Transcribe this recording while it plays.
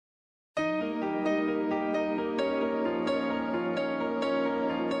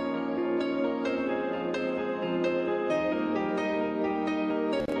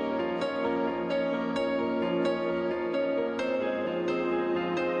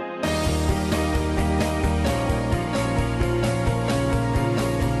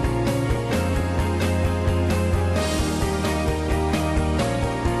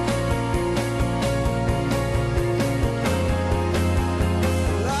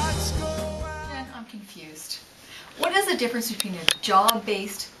the difference between a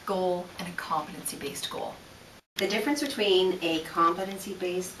job-based goal and a competency-based goal? The difference between a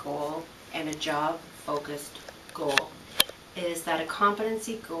competency-based goal and a job-focused goal is that a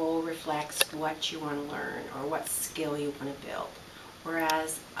competency goal reflects what you want to learn or what skill you want to build,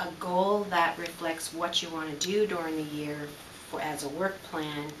 whereas a goal that reflects what you want to do during the year as a work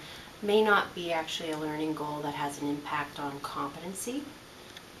plan may not be actually a learning goal that has an impact on competency.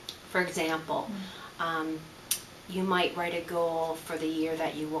 For example, you might write a goal for the year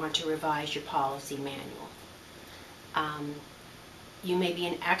that you want to revise your policy manual. You may be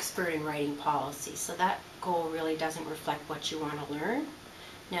an expert in writing policy, so that goal really doesn't reflect what you want to learn.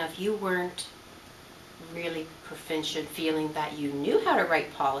 Now, if you weren't really proficient feeling that you knew how to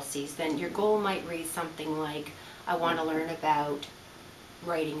write policies, then your goal might read something like, I want to learn about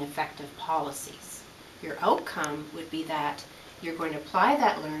writing effective policies. Your outcome would be that you're going to apply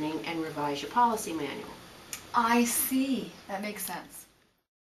that learning and revise your policy manual. I see. That makes sense.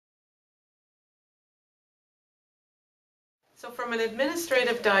 So from an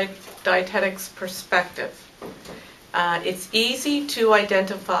administrative dietetics perspective, it's easy to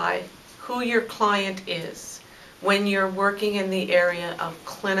identify who your client is when you're working in the area of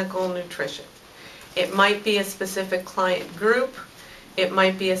clinical nutrition. It might be a specific client group. It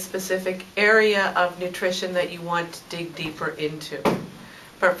might be a specific area of nutrition that you want to dig deeper into.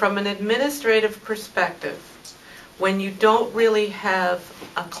 But from an administrative perspective, when you don't really have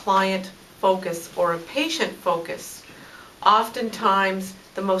a client focus or a patient focus, oftentimes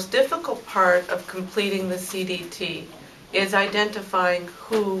the most difficult part of completing the CDT is identifying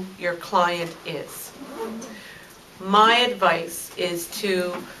who your client is. My advice is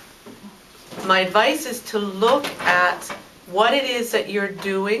to look at what it is that you're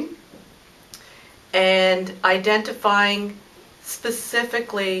doing and identifying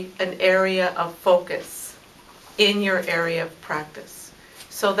specifically an area of focus in your area of practice,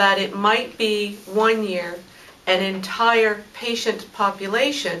 so that it might be 1 year an entire patient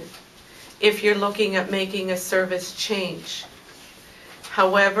population if you're looking at making a service change.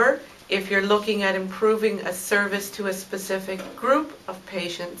 However, if you're looking at improving a service to a specific group of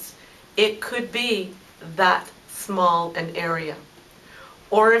patients, it could be that small an area.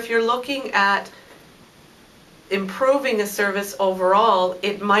 Or if you're looking at improving a service overall,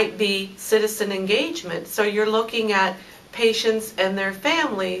 it might be citizen engagement. So you're looking at patients and their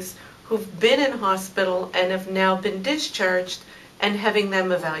families who've been in hospital and have now been discharged and having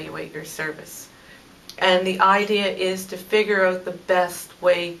them evaluate your service. And the idea is to figure out the best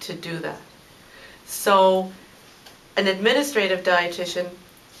way to do that. So an administrative dietitian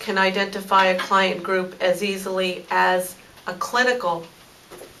can identify a client group as easily as a clinical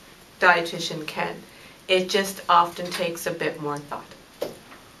dietitian can. It just often takes a bit more thought.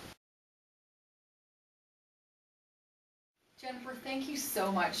 Jennifer, thank you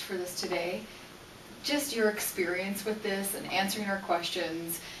so much for this today. Just your experience with this and answering our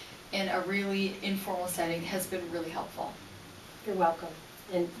questions in a really informal setting has been really helpful. You're welcome.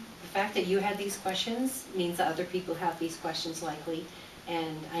 And the fact that you had these questions means that other people have these questions likely.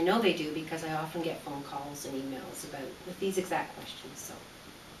 And I know they do because I often get phone calls and emails with these exact questions. So,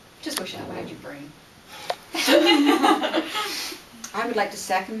 just wish I had your brain. I would like to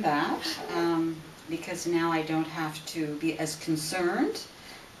second that because now I don't have to be as concerned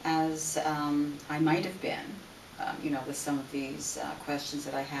as I might have been, with some of these questions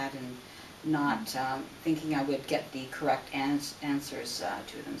that I had and not thinking I would get the correct answers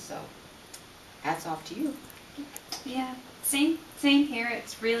to them. So, hats off to you. Yeah, same here.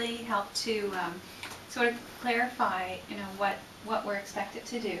 It's really helped to sort of clarify, what we're expected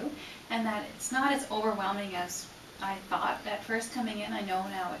to do, and that it's not as overwhelming as I thought at first coming in. I know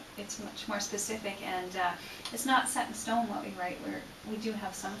now it's much more specific, and it's not set in stone what we write. We do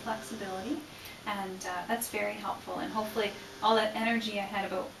have some flexibility, and that's very helpful. And hopefully, all that energy I had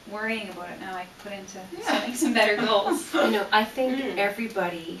about worrying about it now I can put into setting some better goals. I think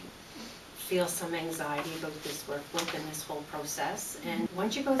everybody feels some anxiety about this workbook and this whole process. And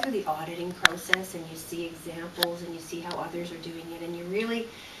once you go through the auditing process and you see examples and you see how others are doing it, and you really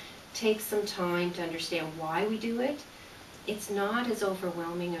take some time to understand why we do it, it's not as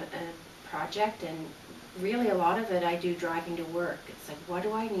overwhelming a project. And really a lot of it I do driving to work. It's like, what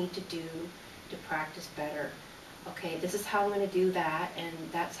do I need to do to practice better? Okay, this is how I'm going to do that, and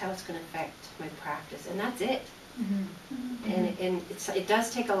that's how it's going to affect my practice, and that's it. Mm-hmm. And it does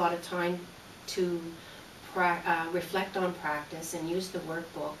take a lot of time to reflect on practice and use the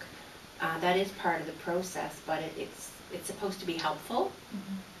workbook. That is part of the process, but it's supposed to be helpful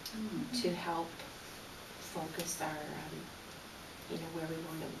to help focus our, where we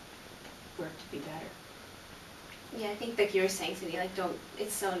want to work to be better. Yeah, I think like you were saying, Cindy, like don't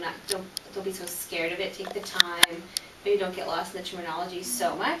be so scared of it. Take the time. Maybe don't get lost in the terminology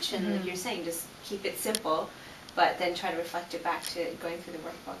so much, and like you're saying, just keep it simple, but then try to reflect it back to going through the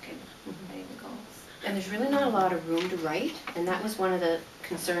workbook and writing the goals. And there's really not a lot of room to write, and that was one of the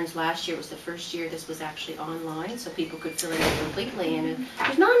concerns last year. Was the first year this was actually online, so people could fill it out completely, and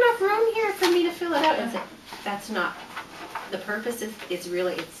there's not enough room here for me to fill it out. And that's not the purpose. It's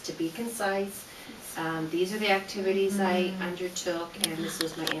really to be concise. These are the activities I undertook, and this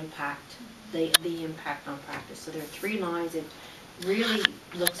was my impact, the impact on practice. So there are 3 lines. It really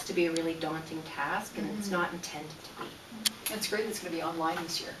looks to be a really daunting task, and it's not intended to be. It's great that it's going to be online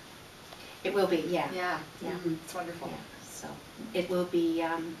this year. It will be, yeah. Yeah, Yeah. It's wonderful. Yeah. So it will be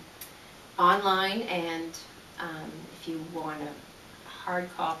online, and if you want a hard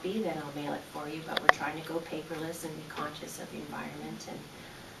copy, then I'll mail it for you, but we're trying to go paperless and be conscious of the environment. And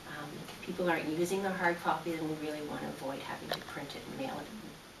if people aren't using the hard copy, then we really want to avoid having to print it and mail it